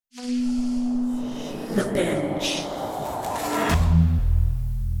The Bench.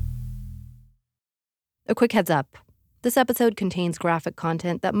 A quick heads up. This episode contains graphic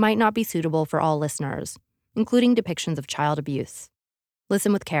content that might not be suitable for all listeners, including depictions of child abuse.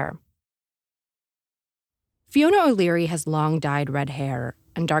 Listen with care. Fiona O'Leary has long dyed red hair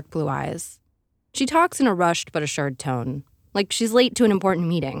and dark blue eyes. She talks in a rushed but assured tone, like she's late to an important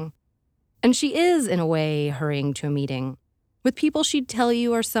meeting. And she is, in a way, hurrying to a meeting with people she'd tell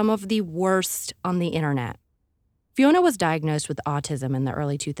you are some of the worst on the internet. Fiona was diagnosed with autism in the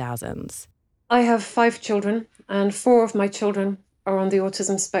early 2000s. I have 5 children, and 4 of my children are on the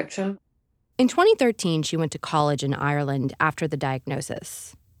autism spectrum. In 2013, she went to college in Ireland after the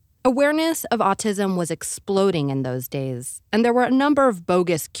diagnosis. Awareness of autism was exploding in those days, and there were a number of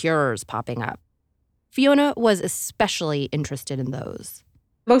bogus cures popping up. Fiona was especially interested in those.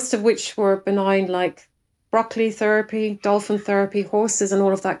 Most of which were benign, like broccoli therapy, dolphin therapy, horses, and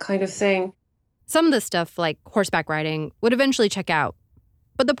all of that kind of thing. Some of this stuff, like horseback riding, would eventually check out.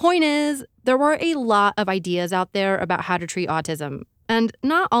 But the point is, there were a lot of ideas out there about how to treat autism, and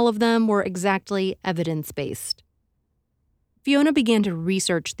not all of them were exactly evidence-based. Fiona began to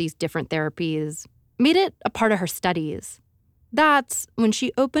research these different therapies, made it a part of her studies. That's when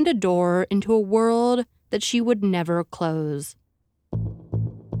she opened a door into a world that she would never close.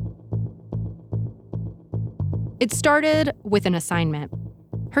 It started with an assignment.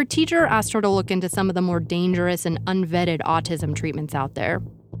 Her teacher asked her to look into some of the more dangerous and unvetted autism treatments out there.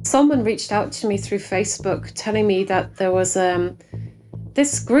 Someone reached out to me through Facebook telling me that there was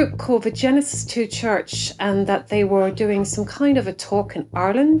this group called the Genesis 2 Church and that they were doing some kind of a talk in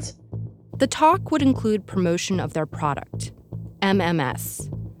Ireland. The talk would include promotion of their product,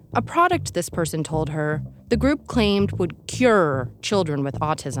 MMS, a product, this person told her, the group claimed would cure children with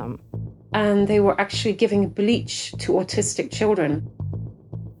autism. And they were actually giving bleach to autistic children.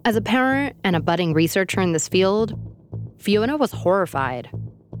 As a parent and a budding researcher in this field, Fiona was horrified.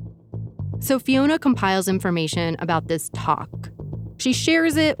 So Fiona compiles information about this talk. She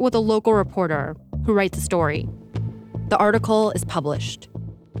shares it with a local reporter who writes a story. The article is published.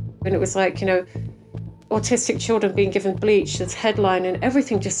 And it was like, autistic children being given bleach, this headline, and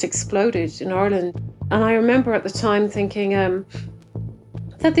everything just exploded in Ireland. And I remember at the time thinking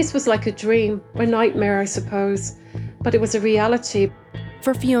that this was like a dream, a nightmare, I suppose, but it was a reality.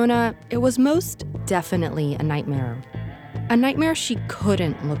 For Fiona, it was most definitely a nightmare she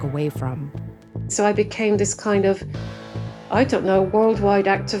couldn't look away from. So I became this kind of, worldwide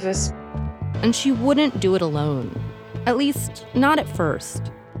activist. And she wouldn't do it alone, at least not at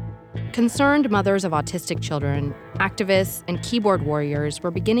first. Concerned mothers of autistic children, activists, and keyboard warriors were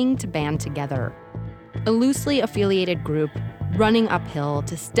beginning to band together. A loosely affiliated group running uphill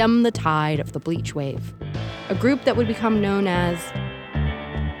to stem the tide of the Bleach wave. A group that would become known as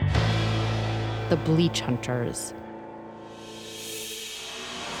the Bleach Hunters.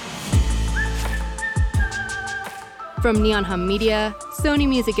 From Neon Hum Media, Sony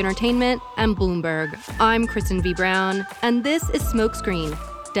Music Entertainment, and Bloomberg, I'm Kristen V. Brown, and this is Smokescreen,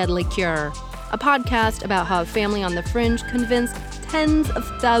 Deadly Cure, a podcast about how a family on the fringe convinced tens of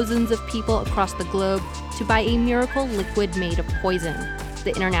thousands of people across the globe to buy a miracle liquid made of poison,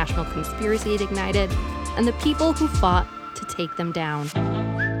 the international conspiracy it ignited, and the people who fought to take them down.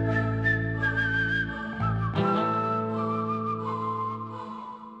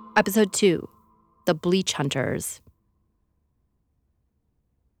 Episode 2, The Bleach Hunters.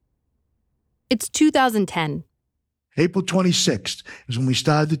 It's 2010. April 26th is when we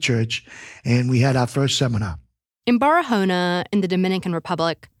started the church, and we had our first seminar. In Barahona, in the Dominican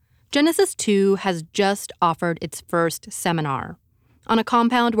Republic, Genesis 2 has just offered its first seminar on a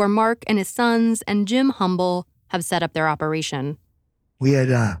compound where Mark and his sons and Jim Humble have set up their operation. We had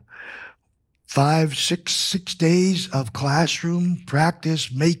 6 days of classroom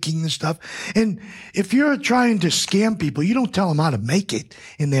practice, making the stuff. And if you're trying to scam people, you don't tell them how to make it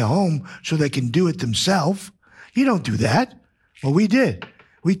in their home so they can do it themselves. You don't do that. Well, we did.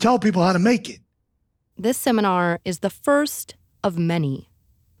 We tell people how to make it. This seminar is the first of many.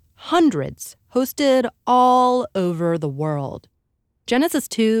 Hundreds hosted all over the world. Genesis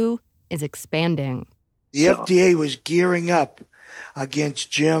 2 is expanding. The FDA was gearing up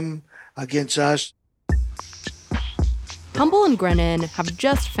against Jim, against us. Humble and Grennan have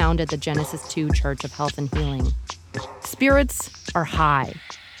just founded the Genesis 2 Church of Health and Healing. Spirits are high.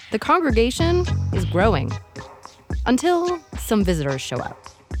 The congregation is growing. Until some visitors show up.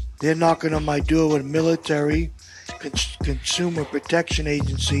 They're knocking on my door with military, consumer protection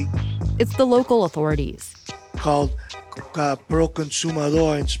agency. It's the local authorities. Called Pro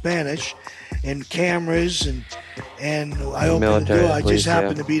Consumidor in Spanish, and cameras and I opened the Military door. I police, just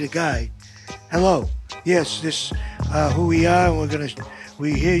happened to be the guy. Hello. Yes, this who we are, and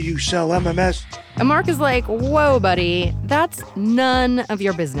we hear you sell MMS. And Mark is like, whoa, buddy, that's none of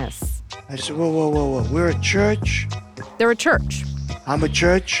your business. I said, whoa. We're a church. They're a church. I'm a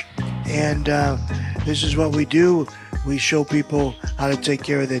church, and this is what we do. We show people how to take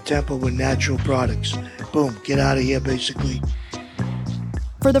care of their temple with natural products. Boom, get out of here, basically.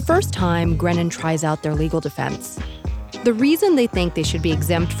 For the first time, Grennan tries out their legal defense. The reason they think they should be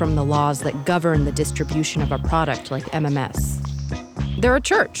exempt from the laws that govern the distribution of a product like MMS. They're a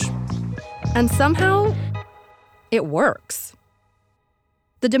church. And somehow, it works.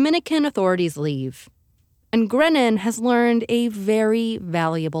 The Dominican authorities leave, and Grennan has learned a very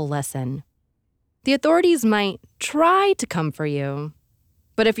valuable lesson. The authorities might try to come for you,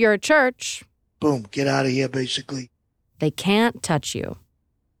 but if you're a church, boom, get out of here, basically. They can't touch you.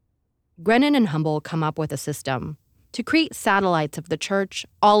 Grennan and Humble come up with a system to create satellites of the church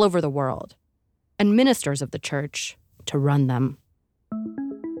all over the world, and ministers of the church to run them.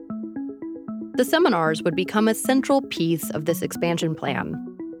 The seminars would become a central piece of this expansion plan.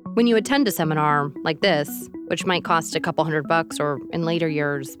 When you attend a seminar like this, which might cost a couple $100 or in later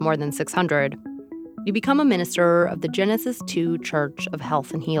years more than $600, you become a minister of the Genesis 2 Church of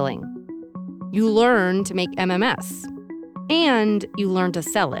Health and Healing. You learn to make MMS, and you learn to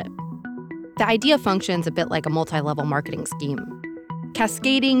sell it. The idea functions a bit like a multi-level marketing scheme.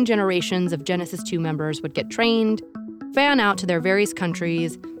 Cascading generations of Genesis 2 members would get trained, fan out to their various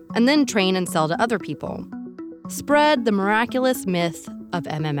countries, and then train and sell to other people. Spread the miraculous myth of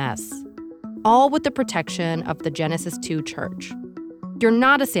MMS, all with the protection of the Genesis 2 Church. You're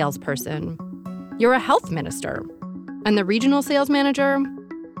not a salesperson. You're a health minister. And the regional sales manager,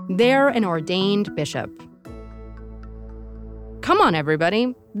 they're an ordained bishop. Come on,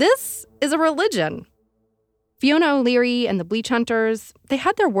 everybody. This is a religion. Fiona O'Leary and the Bleach Hunters, they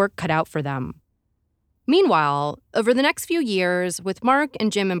had their work cut out for them. Meanwhile, over the next few years, with Mark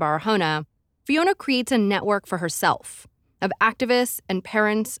and Jim in Barahona, Fiona creates a network for herself of activists and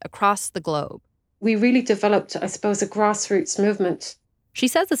parents across the globe. We really developed, I suppose, a grassroots movement. She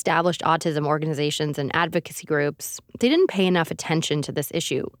says established autism organizations and advocacy groups, they didn't pay enough attention to this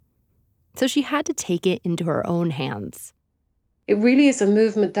issue. So she had to take it into her own hands. It really is a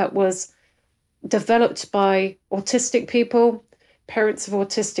movement that was developed by autistic people, parents of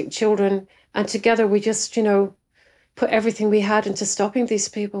autistic children, and together we just, put everything we had into stopping these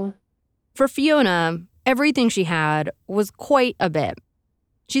people. For Fiona, everything she had was quite a bit.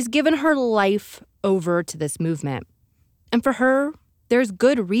 She's given her life over to this movement. And for her, there's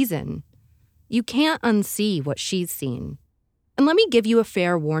good reason. You can't unsee what she's seen. And let me give you a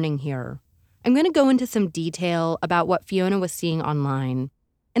fair warning here. I'm going to go into some detail about what Fiona was seeing online,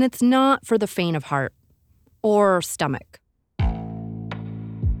 and it's not for the faint of heart or stomach.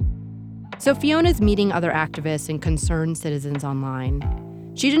 So Fiona's meeting other activists and concerned citizens online.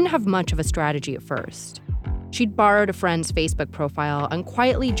 She didn't have much of a strategy at first. She'd borrowed a friend's Facebook profile and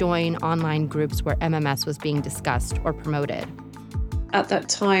quietly joined online groups where MMS was being discussed or promoted. At that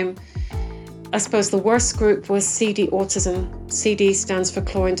time, I suppose the worst group was CD autism. CD stands for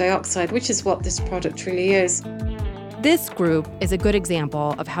chlorine dioxide, which is what this product really is. This group is a good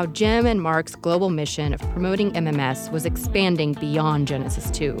example of how Jim and Mark's global mission of promoting MMS was expanding beyond Genesis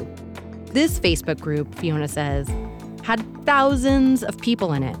 2. This Facebook group, Fiona says, had thousands of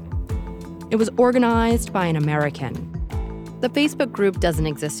people in it. It was organized by an American. The Facebook group doesn't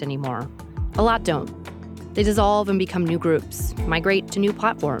exist anymore. A lot don't. They dissolve and become new groups, migrate to new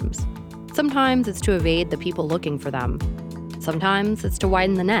platforms. Sometimes it's to evade the people looking for them. Sometimes it's to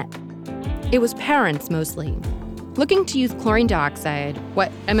widen the net. It was parents mostly, looking to use chlorine dioxide,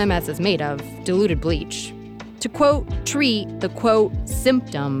 what MMS is made of, diluted bleach, to, quote, treat the, quote,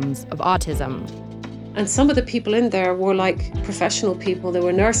 symptoms of autism. And some of the people in there were like professional people. There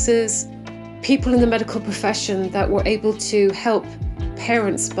were nurses, people in the medical profession that were able to help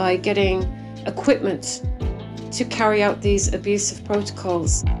parents by getting equipment to carry out these abusive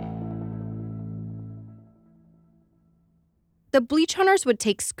protocols. The Bleach Hunters would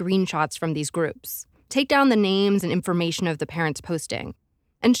take screenshots from these groups, take down the names and information of the parents posting,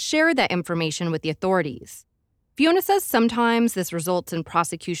 and share that information with the authorities. Fiona says sometimes this results in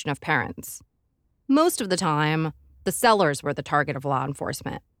prosecution of parents. Most of the time, the sellers were the target of law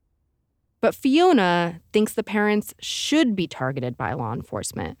enforcement. But Fiona thinks the parents should be targeted by law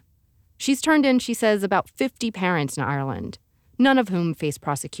enforcement. She's turned in, she says, about 50 parents in Ireland, none of whom face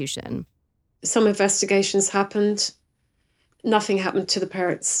prosecution. Some investigations happened. Nothing happened to the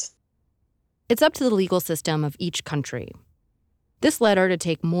parents. It's up to the legal system of each country. This led her to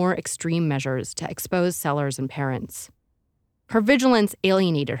take more extreme measures to expose sellers and parents. Her vigilance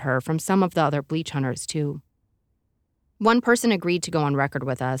alienated her from some of the other bleach hunters, too. One person agreed to go on record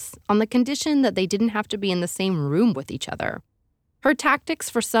with us on the condition that they didn't have to be in the same room with each other. Her tactics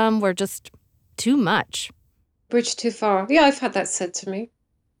for some were just too much. Bridge too far. Yeah, I've had that said to me.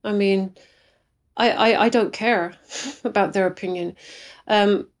 I mean, I don't care about their opinion.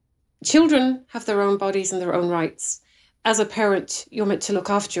 Children have their own bodies and their own rights. As a parent, you're meant to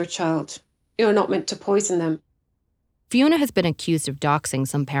look after your child. You're not meant to poison them. Fiona has been accused of doxing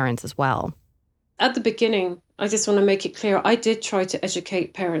some parents as well. At the beginning, I just want to make it clear, I did try to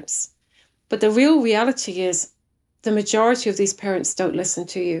educate parents. But the real reality is the majority of these parents don't listen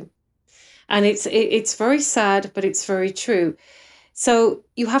to you. And it's very sad, but it's very true. So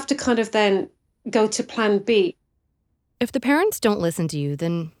you have to kind of then go to plan B. If the parents don't listen to you,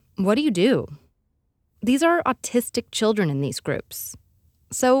 then what do? These are autistic children in these groups.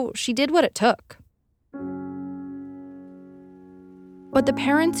 So she did what it took. But the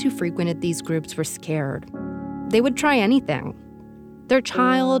parents who frequented these groups were scared. They would try anything. Their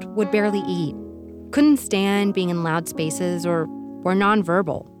child would barely eat, couldn't stand being in loud spaces, or were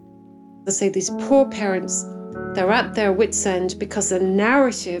nonverbal. I say these poor parents, they're at their wits' end because the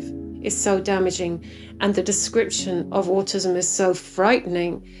narrative is so damaging and the description of autism is so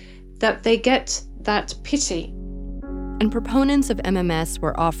frightening that they get that pity. And proponents of MMS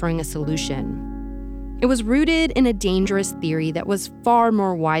were offering a solution. It was rooted in a dangerous theory that was far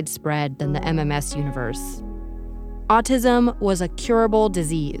more widespread than the MMS universe. Autism was a curable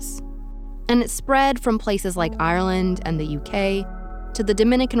disease, and it spread from places like Ireland and the UK to the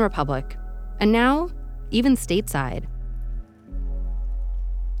Dominican Republic, and now even stateside.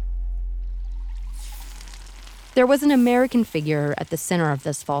 There was an American figure at the center of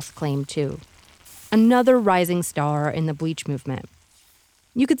this false claim, too. Another rising star in the Bleach movement.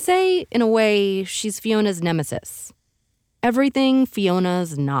 You could say, in a way, she's Fiona's nemesis. Everything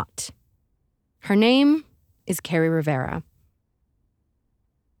Fiona's not. Her name is Kerry Rivera.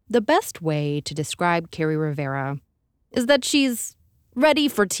 The best way to describe Kerry Rivera is that she's ready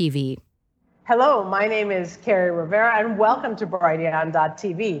for TV. Hello, my name is Kerry Rivera, and welcome to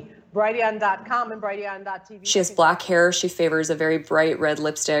Brighteon.tv. Brighteon.com and Brighteon.tv. She has black hair. She favors a very bright red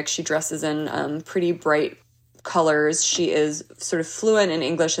lipstick. She dresses in pretty bright colors. She is sort of fluent in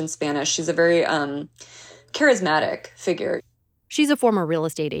English and Spanish. She's a very charismatic figure. She's a former real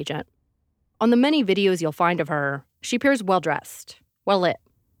estate agent. On the many videos you'll find of her, she appears well-dressed, well-lit.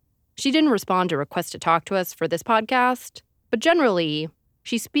 She didn't respond to requests to talk to us for this podcast, but generally,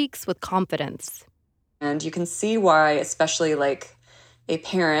 she speaks with confidence. And you can see why, especially like a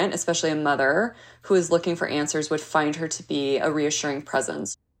parent, especially a mother, who is looking for answers would find her to be a reassuring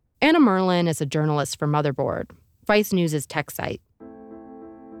presence. Anna Merlin is a journalist for Motherboard, Vice News' tech site.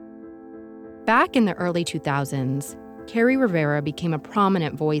 Back in the early 2000s, Kerry Rivera became a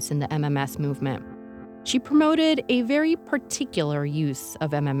prominent voice in the MMS movement. She promoted a very particular use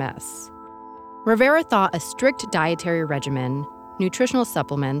of MMS. Rivera thought a strict dietary regimen, nutritional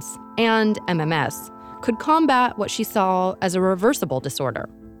supplements, and MMS could combat what she saw as a reversible disorder,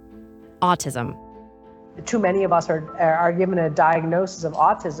 autism. Too many of us are given a diagnosis of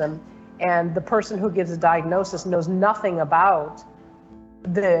autism, and the person who gives a diagnosis knows nothing about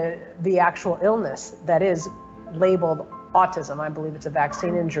the actual illness that is labeled autism. I believe it's a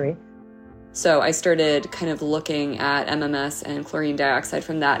vaccine injury. So I started kind of looking at MMS and chlorine dioxide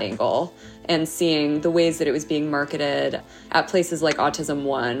from that angle and seeing the ways that it was being marketed at places like Autism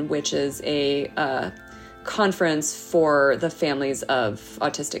One, which is a conference for the families of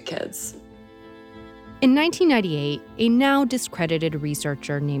autistic kids. In 1998, a now discredited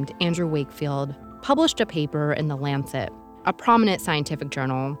researcher named Andrew Wakefield published a paper in The Lancet, a prominent scientific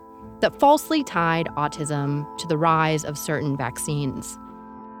journal, that falsely tied autism to the rise of certain vaccines.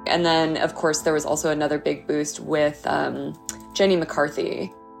 And then, of course, there was also another big boost with Jenny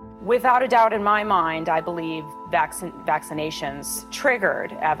McCarthy. Without a doubt in my mind, I believe vaccinations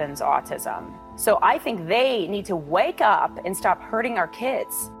triggered Evan's autism. So I think they need to wake up and stop hurting our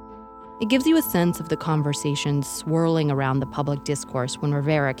kids. It gives you a sense of the conversations swirling around the public discourse when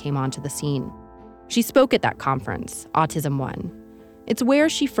Rivera came onto the scene. She spoke at that conference, Autism One. It's where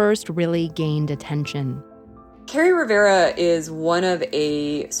she first really gained attention. Kerry Rivera is one of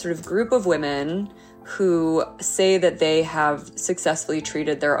a sort of group of women who say that they have successfully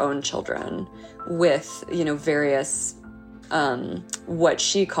treated their own children with, various what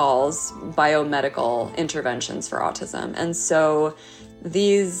she calls biomedical interventions for autism. And so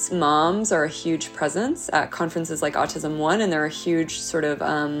these moms are a huge presence at conferences like Autism One, and they're a huge sort of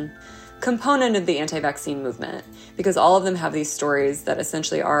component of the anti-vaccine movement, because all of them have these stories that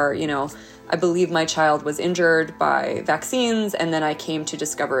essentially are, I believe my child was injured by vaccines, and then I came to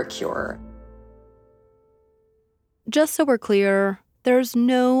discover a cure. Just so we're clear, there's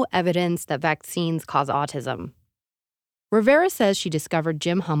no evidence that vaccines cause autism. Rivera says she discovered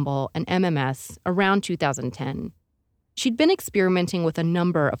Jim Humble and MMS around 2010. She'd been experimenting with a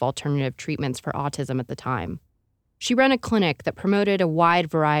number of alternative treatments for autism at the time. She ran a clinic that promoted a wide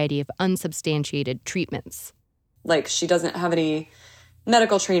variety of unsubstantiated treatments. Like, she doesn't have any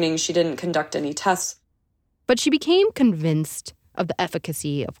medical training, she didn't conduct any tests. But she became convinced of the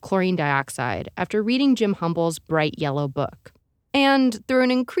efficacy of chlorine dioxide after reading Jim Humble's bright yellow book, and through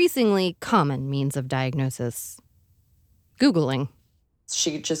an increasingly common means of diagnosis: Googling.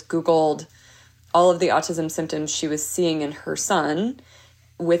 She just Googled all of the autism symptoms she was seeing in her son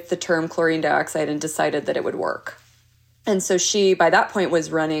with the term chlorine dioxide and decided that it would work. And so she, by that point,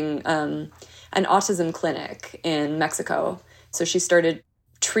 was running an autism clinic in Mexico. So she started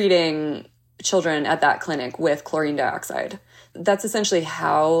treating children at that clinic with chlorine dioxide. That's essentially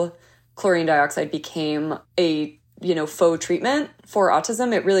how chlorine dioxide became a, faux treatment for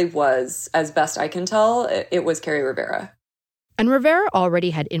autism. It really was, as best I can tell, it was Carrie Rivera. And Rivera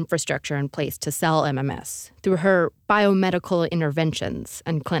already had infrastructure in place to sell MMS through her biomedical interventions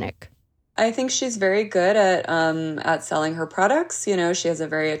and clinic. I think she's very good at selling her products. She has a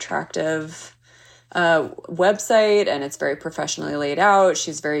very attractive website, and it's very professionally laid out.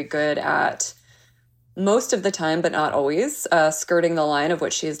 She's very good at, most of the time, but not always, skirting the line of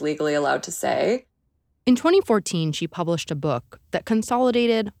what she is legally allowed to say. In 2014, she published a book that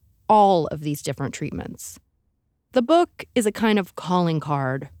consolidated all of these different treatments. The book is a kind of calling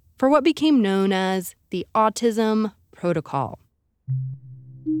card for what became known as the Autism Protocol.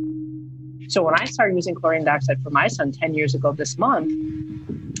 So when I started using chlorine dioxide for my son 10 years ago this month,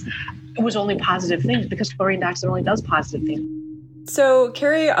 it was only positive things because chlorine dioxide only does positive things. So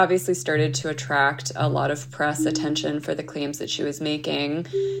Carrie obviously started to attract a lot of press attention for the claims that she was making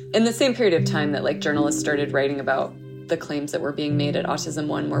in the same period of time that journalists started writing about the claims that were being made at Autism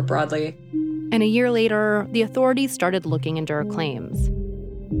One more broadly. And a year later, the authorities started looking into her claims.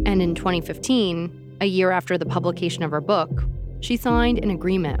 And in 2015, a year after the publication of her book, she signed an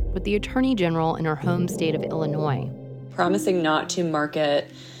agreement with the Attorney General in her home state of Illinois, promising not to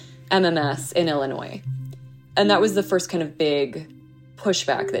market MMS in Illinois. And that was the first kind of big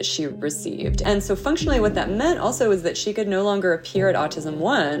pushback that she received. And so functionally what that meant also was that she could no longer appear at Autism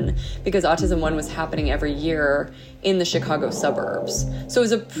One because Autism One was happening every year in the Chicago suburbs. So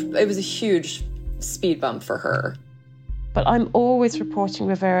it was a huge speed bump for her. But I'm always reporting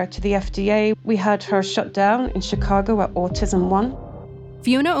Rivera to the FDA. We had her shut down in Chicago at Autism One.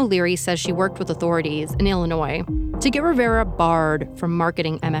 Fiona O'Leary says she worked with authorities in Illinois to get Rivera barred from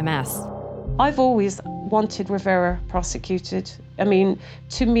marketing MMS. I've always wanted Rivera prosecuted. I mean,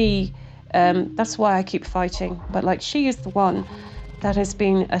 to me, that's why I keep fighting. But she is the one that has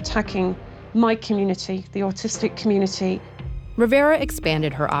been attacking my community, the autistic community. Rivera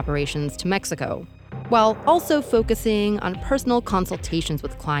expanded her operations to Mexico, while also focusing on personal consultations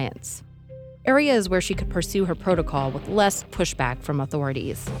with clients, areas where she could pursue her protocol with less pushback from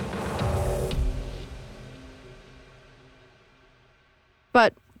authorities.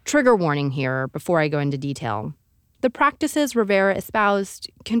 But trigger warning here before I go into detail. The practices Rivera espoused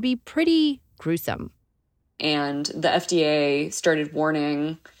can be pretty gruesome. And the FDA started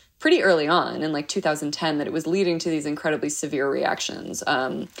warning pretty early on in 2010 that it was leading to these incredibly severe reactions.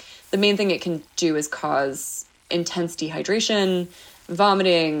 The main thing it can do is cause intense dehydration,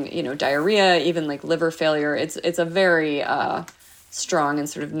 vomiting, diarrhea, even liver failure. It's a very strong and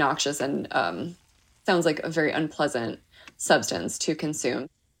sort of noxious and sounds like a very unpleasant substance to consume.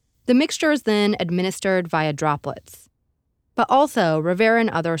 The mixture is then administered via droplets. But also, Rivera and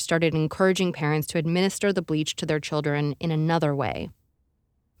others started encouraging parents to administer the bleach to their children in another way,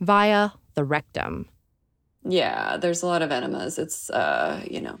 via the rectum. Yeah, there's a lot of enemas. It's,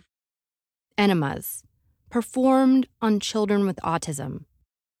 Enemas, performed on children with autism.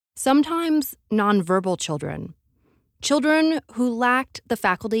 Sometimes nonverbal children. Children who lacked the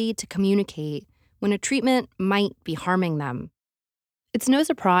faculty to communicate when a treatment might be harming them. It's no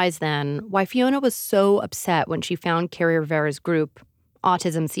surprise, then, why Fiona was so upset when she found Carrie Rivera's group,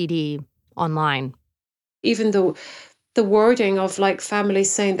 Autism CD, online. Even though the wording of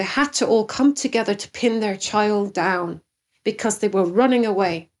families saying they had to all come together to pin their child down because they were running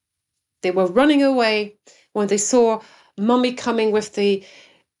away. They were running away when they saw mummy coming with the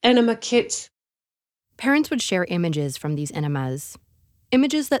enema kit. Parents would share images from these enemas,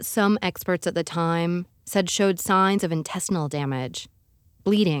 images that some experts at the time said showed signs of intestinal damage,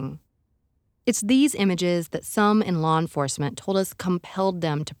 bleeding, It's these images that some in law enforcement told us compelled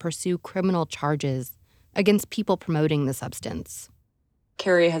them to pursue criminal charges against people promoting the substance.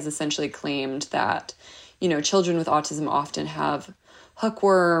 Carrie has essentially claimed that, children with autism often have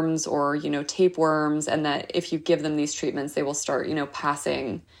hookworms or, tapeworms, and that if you give them these treatments, they will start,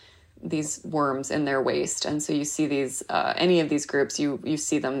 passing these worms in their waste. And so you see these, any of these groups, you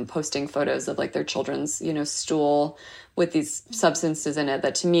see them posting photos of like their children's, stool with these substances in it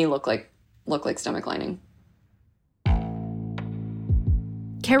that to me look like stomach lining.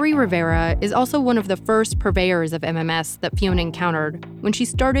 Carrie Rivera is also one of the first purveyors of MMS that Fiona encountered when she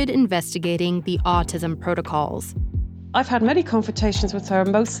started investigating the autism protocols. I've had many confrontations with her,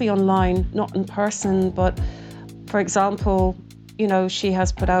 mostly online, not in person, but for example, she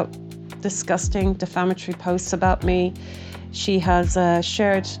has put out disgusting, defamatory posts about me. She has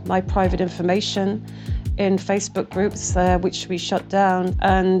shared my private information in Facebook groups, which we shut down.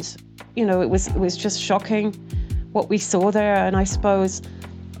 And, it was just shocking what we saw there. And I suppose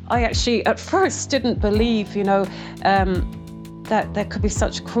I actually, at first, didn't believe, that there could be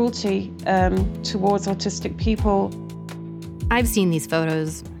such cruelty towards autistic people. I've seen these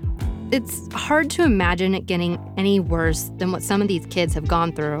photos. It's hard to imagine it getting any worse than what some of these kids have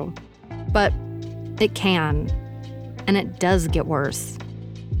gone through. But it can, and it does get worse.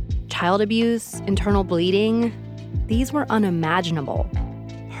 Child abuse, internal bleeding, these were unimaginable.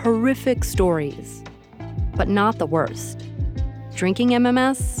 Horrific stories, but not the worst. Drinking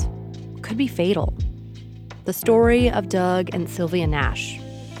MMS could be fatal. The story of Doug and Sylvia Nash,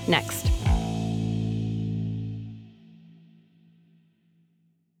 next.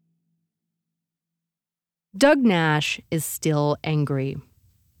 Doug Nash is still angry,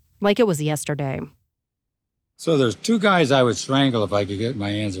 like it was yesterday. So there's two guys I would strangle if I could get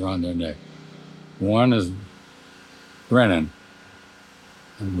my hands around their neck. One is Brennan,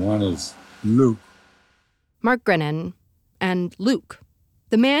 and one is Luke. Mark Grennan and Luke,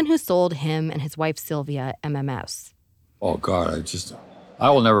 the man who sold him and his wife Sylvia MMS. Oh, God, I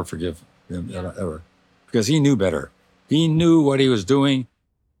will never forgive him, ever. Because he knew better. He knew what he was doing.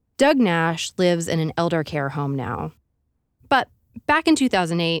 Doug Nash lives in an elder care home now. But back in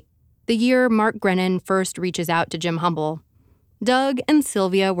 2008, the year Mark Grennan first reaches out to Jim Humble, Doug and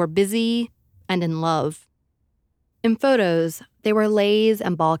Sylvia were busy and in love. In photos, they were leis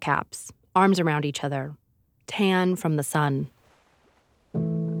and ball caps, arms around each other, tan from the sun.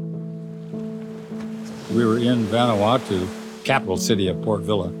 We were in Vanuatu, capital city of Port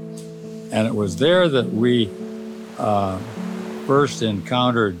Vila, and it was there that we first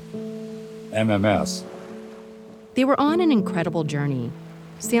encountered MMS. They were on an incredible journey,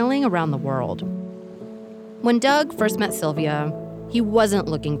 sailing around the world. When Doug first met Sylvia, he wasn't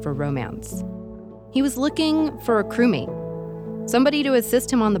looking for romance. He was looking for a crewmate, somebody to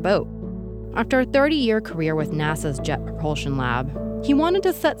assist him on the boat. After a 30-year career with NASA's Jet Propulsion Lab, he wanted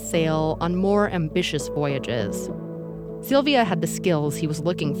to set sail on more ambitious voyages. Sylvia had the skills he was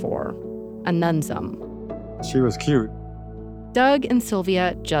looking for, and then some. She was cute. Doug and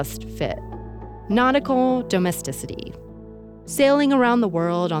Sylvia just fit. Nautical domesticity. Sailing around the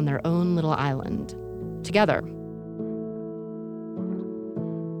world on their own little island. Together.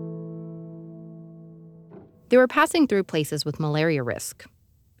 They were passing through places with malaria risk.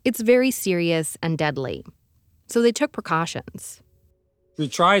 It's very serious and deadly. So they took precautions. We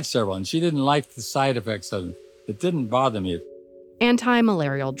tried several, and she didn't like the side effects of it. It didn't bother me.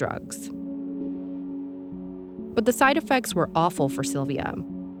 Anti-malarial drugs. But the side effects were awful for Sylvia.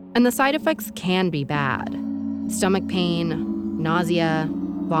 And the side effects can be bad. Stomach pain, nausea,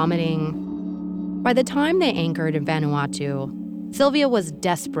 vomiting. By the time they anchored in Vanuatu, Sylvia was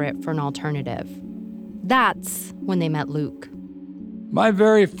desperate for an alternative. That's when they met Luke. My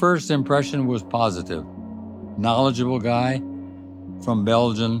very first impression was positive. Knowledgeable guy from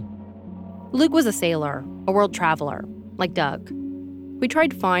Belgium. Luke was a sailor, a world traveler, like Doug. We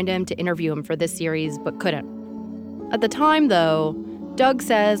tried to find him to interview him for this series, but couldn't. At the time, though, Doug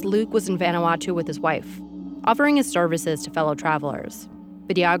says Luke was in Vanuatu with his wife, offering his services to fellow travelers.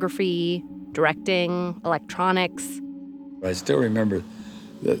 Videography, directing, electronics. I still remember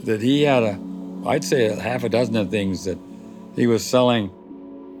that he had I'd say a half a dozen of things that he was selling.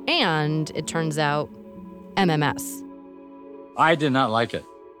 And, it turns out, MMS. I did not like it.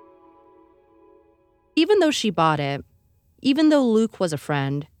 Even though she bought it, even though Luke was a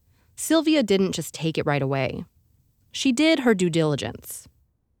friend, Sylvia didn't just take it right away. She did her due diligence.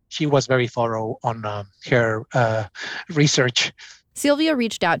 She was very thorough on her research. Sylvia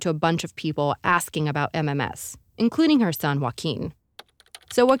reached out to a bunch of people asking about MMS, including her son, Joaquin.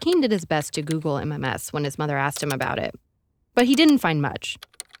 So Joaquin did his best to Google MMS when his mother asked him about it. But he didn't find much.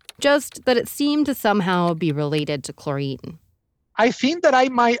 just that it seemed to somehow be related to chlorine. I think that I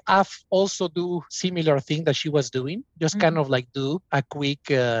might have also do similar thing that she was doing, just kind of like do a quick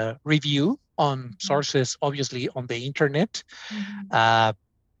review on sources, obviously on the internet. The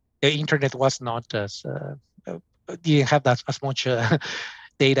internet was not as, didn't have that as much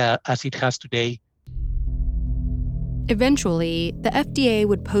data as it has today. Eventually, the FDA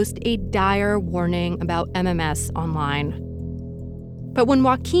would post a dire warning about MMS online. But when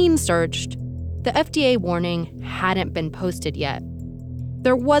Joaquin searched, the FDA warning hadn't been posted yet.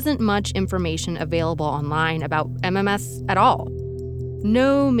 There wasn't much information available online about MMS at all.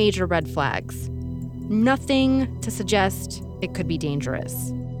 No major red flags. Nothing to suggest it could be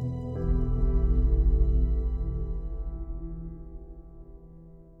dangerous.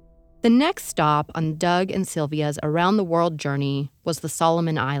 The next stop on Doug and Sylvia's around-the-world journey was the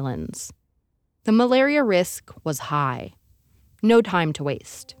Solomon Islands. The malaria risk was high. No time to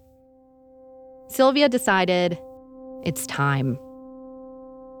waste. Sylvia decided it's time.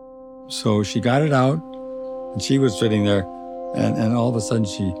 So she got it out, and she was sitting there, and all of a sudden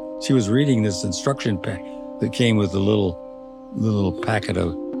she was reading this instruction pack that came with a little packet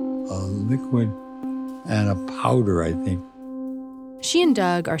of liquid and a powder, I think. She and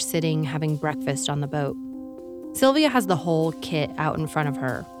Doug are sitting having breakfast on the boat. Sylvia has the whole kit out in front of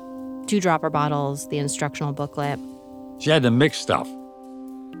her. 2 dropper bottles, the instructional booklet. She had to mix stuff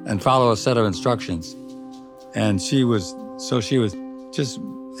and follow a set of instructions. And she was just,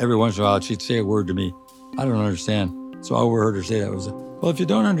 every once in a while, she'd say a word to me. I don't understand. So I overheard her say that was, well, if you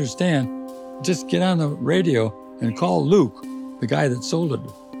don't understand, just get on the radio and call Luke, the guy that sold it.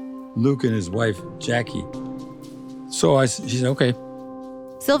 Luke and his wife, Jackie. So she said, okay.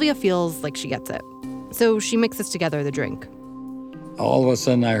 Sylvia feels like she gets it. So she mixes together the drink. All of a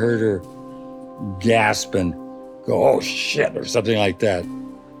sudden, I heard her gasp and go, oh, shit, or something like that.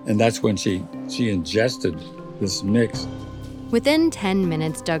 And that's when she ingested this mix. Within 10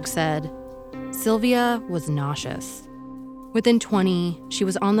 minutes, Doug said, Sylvia was nauseous. Within 20, she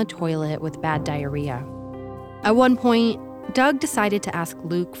was on the toilet with bad diarrhea. At one point, Doug decided to ask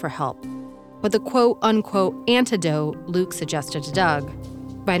Luke for help. But the quote-unquote antidote Luke suggested to Doug,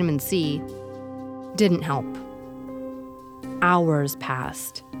 vitamin C, didn't help. Hours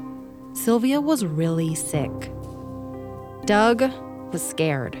passed. Sylvia was really sick. Doug was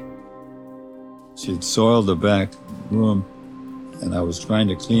scared. She'd soiled the back room, and I was trying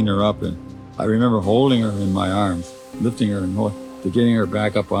to clean her up, and I remember holding her in my arms, lifting her and getting her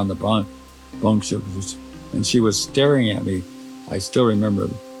back up on the bunk. And she was staring at me. I still remember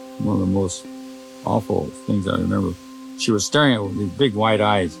one of the most awful things I remember. She was staring at me with these big white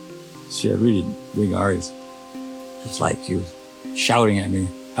eyes. She had really big eyes. It's like she was shouting at me,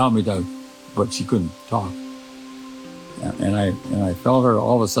 help me, Doug, but she couldn't talk. And I felt her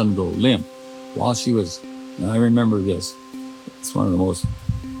all of a sudden go limp while she was, and I remember this. It's one of the most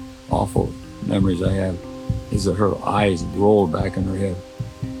awful memories I have, is that her eyes rolled back in her head.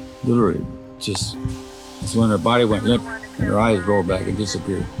 Literally, just, it's when her body went limp and her eyes rolled back and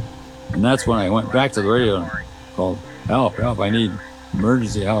disappeared. And that's when I went back to the radio and called, help, I need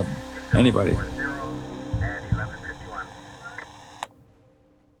emergency help, anybody.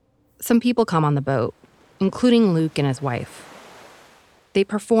 Some people come on the boat, including Luke and his wife. They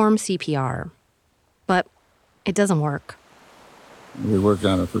perform CPR, but it doesn't work. We worked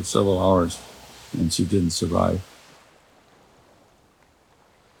on her for several hours, and she didn't survive.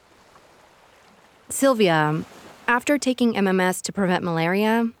 Sylvia, after taking MMS to prevent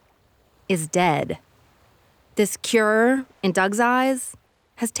malaria, is dead. This cure, in Doug's eyes,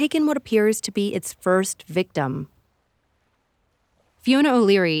 has taken what appears to be its first victim. Fiona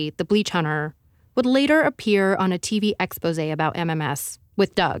O'Leary, the Bleach hunter, would later appear on a TV expose about MMS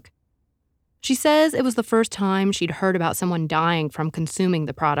with Doug. She says it was the first time she'd heard about someone dying from consuming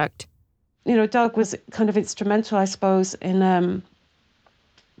the product. You know, Doug was kind of instrumental, I suppose, in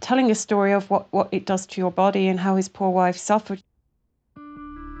telling a story of what it does to your body and how his poor wife suffered.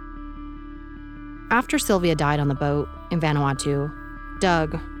 After Sylvia died on the boat in Vanuatu,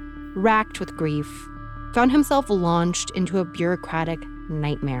 Doug, racked with grief, found himself launched into a bureaucratic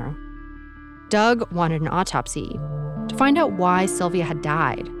nightmare. Doug wanted an autopsy to find out why Sylvia had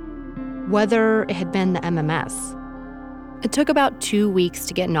died, whether it had been the MMS. It took about 2 weeks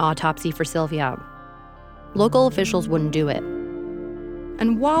to get an autopsy for Sylvia. Local officials wouldn't do it.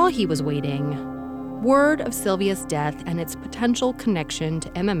 And while he was waiting, word of Sylvia's death and its potential connection to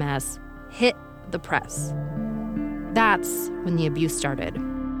MMS hit the press. That's when the abuse started.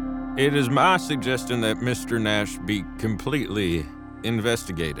 It is my suggestion that Mr. Nash be completely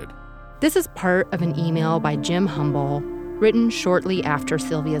investigated. This is part of an email by Jim Humble, written shortly after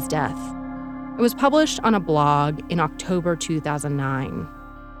Sylvia's death. It was published on a blog in October 2009.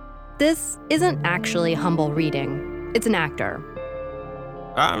 This isn't actually humble reading. It's an actor.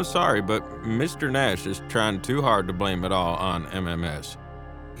 I'm sorry, but Mr. Nash is trying too hard to blame it all on MMS.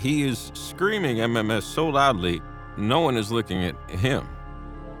 He is screaming MMS so loudly, no one is looking at him.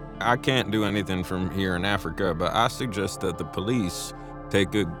 I can't do anything from here in Africa, but I suggest that the police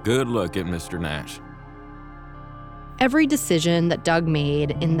take a good look at Mr. Nash. Every decision that Doug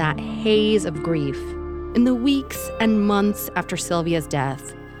made in that haze of grief, in the weeks and months after Sylvia's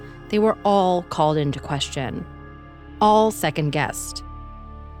death, they were all called into question, all second-guessed.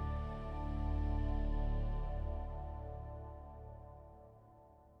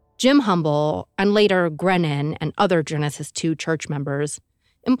 Jim Humble, and later Grennan and other Genesis 2 church members,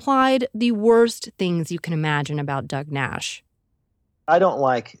 implied the worst things you can imagine about Doug Nash. I don't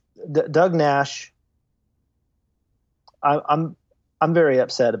like Doug Nash. I'm very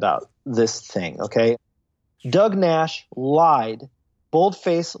upset about this thing, okay? Doug Nash lied,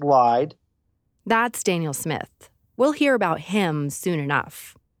 bold-faced lied. That's Daniel Smith. We'll hear about him soon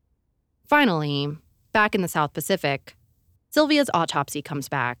enough. Finally, back in the South Pacific, Sylvia's autopsy comes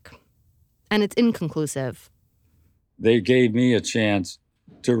back, and it's inconclusive. They gave me a chance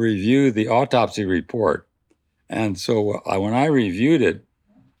to review the autopsy report. And so when I reviewed it,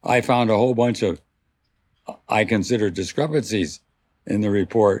 I found a whole bunch of, I consider, discrepancies in the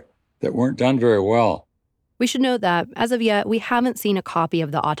report that weren't done very well. We should note that, as of yet, we haven't seen a copy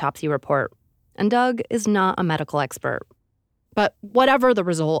of the autopsy report, and Doug is not a medical expert. But whatever the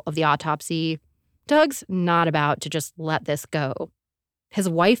result of the autopsy, Doug's not about to just let this go. His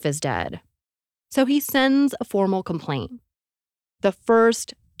wife is dead. So he sends a formal complaint. The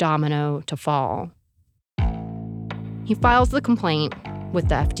first domino to fall. He files the complaint with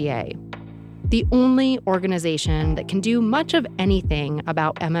the FDA, the only organization that can do much of anything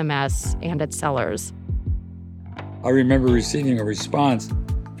about MMS and its sellers. I remember receiving a response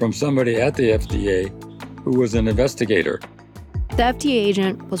from somebody at the FDA who was an investigator. The FDA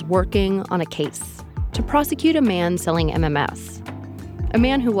agent was working on a case to prosecute a man selling MMS. A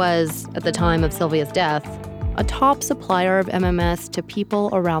man who was, at the time of Sylvia's death, a top supplier of MMS to people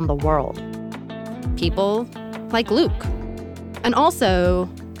around the world. People like Luke. And also,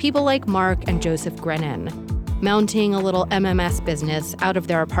 people like Mark and Joseph Grennan, mounting a little MMS business out of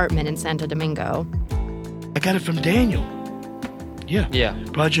their apartment in Santo Domingo. I got it from Daniel. Yeah.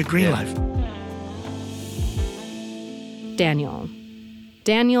 Project Green Life.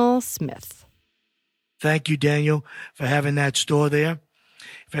 Daniel Smith. Thank you, Daniel, for having that store there.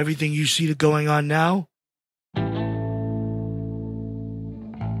 For everything you see going on now.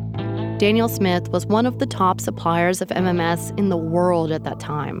 Daniel Smith was one of the top suppliers of MMS in the world at that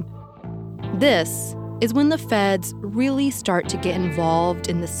time. This is when the feds really start to get involved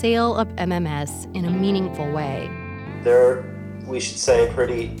in the sale of MMS in a meaningful way. They're, we should say,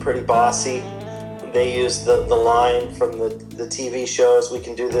 pretty bossy. They use the line from the TV shows, we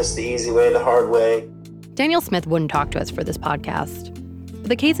can do this the easy way, the hard way. Daniel Smith wouldn't talk to us for this podcast. But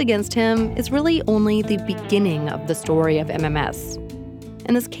the case against him is really only the beginning of the story of MMS.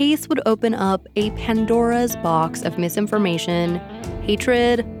 And this case would open up a Pandora's box of misinformation,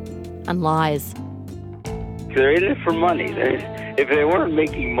 hatred, and lies. They're in it for money. If they weren't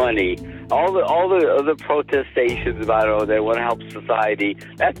making money, all the other protestations about, they want to help society,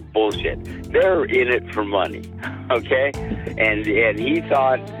 that's bullshit. They're in it for money, okay? And he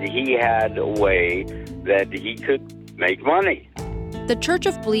thought he had a way that he could make money. The Church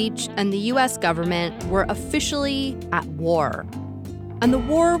of Bleach and the U.S. government were officially at war. And the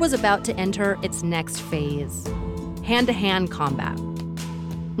war was about to enter its next phase, hand-to-hand combat.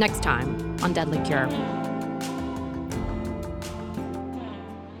 Next time on Deadly Cure.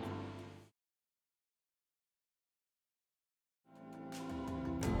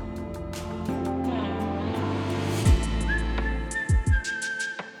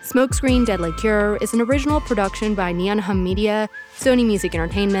 Smokescreen Deadly Cure is an original production by Neon Hum Media, Sony Music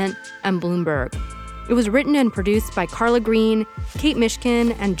Entertainment, and Bloomberg. It was written and produced by Carla Green, Kate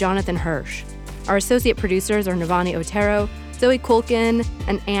Mishkin, and Jonathan Hirsch. Our associate producers are Navani Otero, Zoe Kulkin,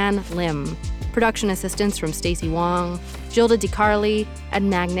 and Ann Lim. Production assistance from Stacey Wong, Gilda DiCarli, and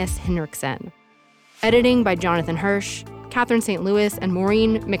Magnus Henriksen. Editing by Jonathan Hirsch, Catherine St. Louis, and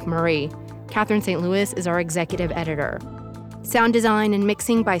Maureen McMurray. Catherine St. Louis is our executive editor. Sound design and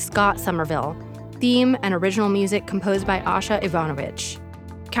mixing by Scott Somerville. Theme and original music composed by Asha Ivanovich.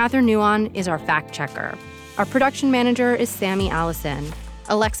 Catherine Nuon is our fact checker. Our production manager is Sammy Allison.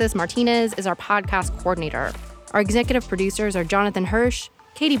 Alexis Martinez is our podcast coordinator. Our executive producers are Jonathan Hirsch,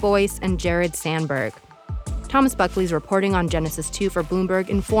 Katie Boyce, and Jared Sandberg. Thomas Buckley's reporting on Genesis 2 for Bloomberg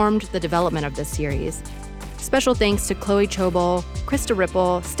informed the development of this series. Special thanks to Chloe Chobol, Krista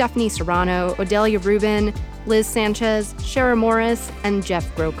Ripple, Stephanie Serrano, Odelia Rubin, Liz Sanchez, Shara Morris, and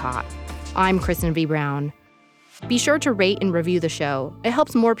Jeff Grocott. I'm Kristen V. Brown. Be sure to rate and review the show. It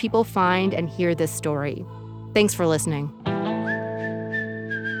helps more people find and hear this story. Thanks for listening.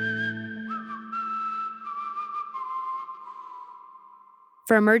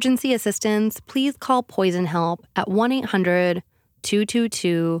 For emergency assistance, please call Poison Help at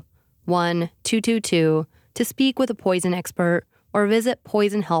 1-800-222-1222 to speak with a poison expert or visit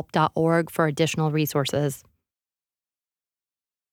poisonhelp.org for additional resources.